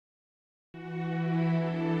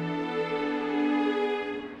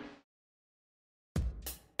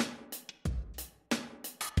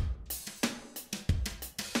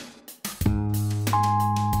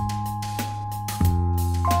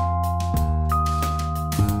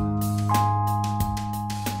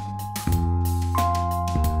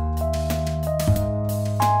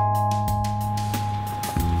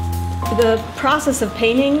The process of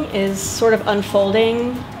painting is sort of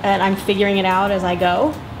unfolding, and I'm figuring it out as I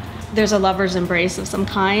go. There's a lover's embrace of some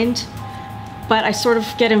kind, but I sort of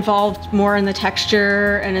get involved more in the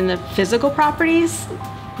texture and in the physical properties.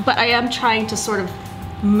 But I am trying to sort of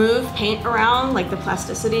move paint around, like the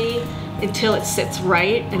plasticity, until it sits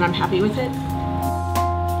right and I'm happy with it.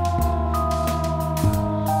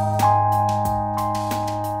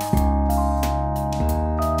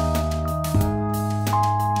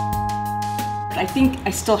 I think I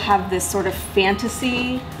still have this sort of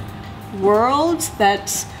fantasy world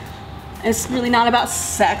that is really not about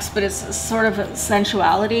sex, but it's sort of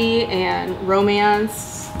sensuality and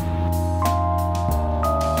romance.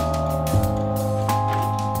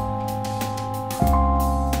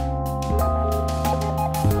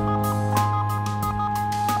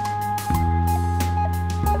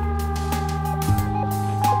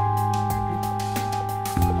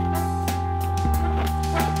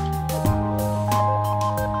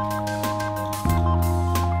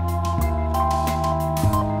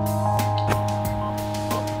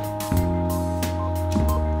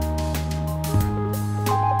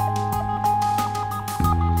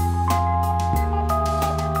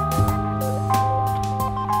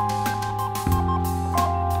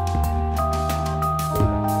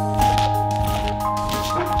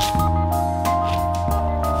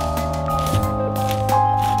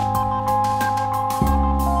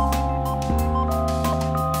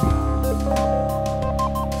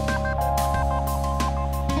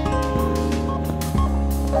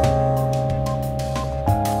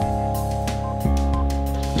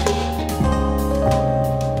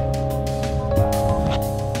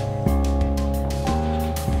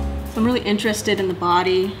 I'm really interested in the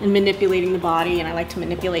body and manipulating the body, and I like to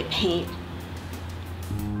manipulate paint.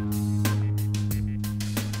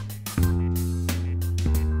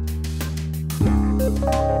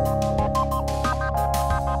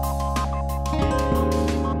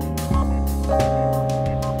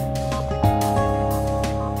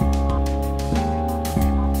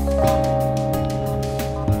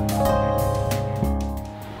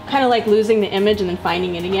 Kind of like losing the image and then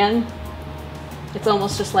finding it again. It's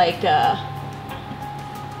almost just like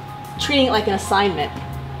treating it like an assignment.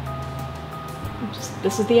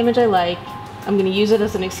 This is the image I like. I'm going to use it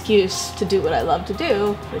as an excuse to do what I love to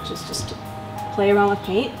do, which is just to play around with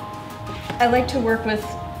paint. I like to work with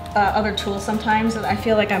other tools sometimes. I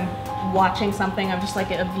feel like I'm watching something. I'm just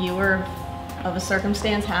like a viewer of a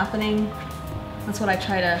circumstance happening. That's what I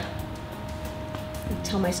try to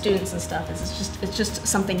tell my students and stuff. It's just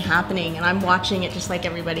something happening, and I'm watching it just like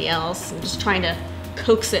everybody else and just trying to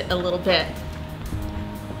coax it a little bit.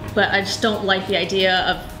 But I just don't like the idea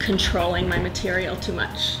of controlling my material too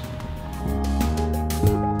much.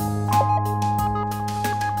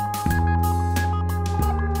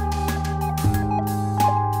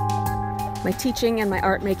 My teaching and my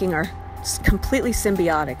art making are completely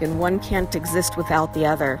symbiotic, and one can't exist without the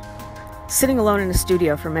other. Sitting alone in a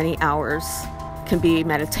studio for many hours can be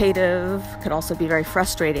meditative, could also be very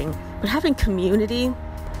frustrating, but having community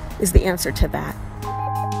is the answer to that.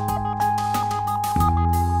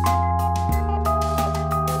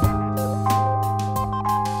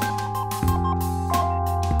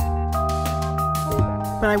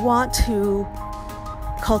 But I want to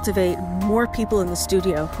cultivate more people in the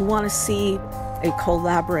studio who want to see a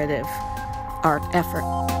collaborative art effort.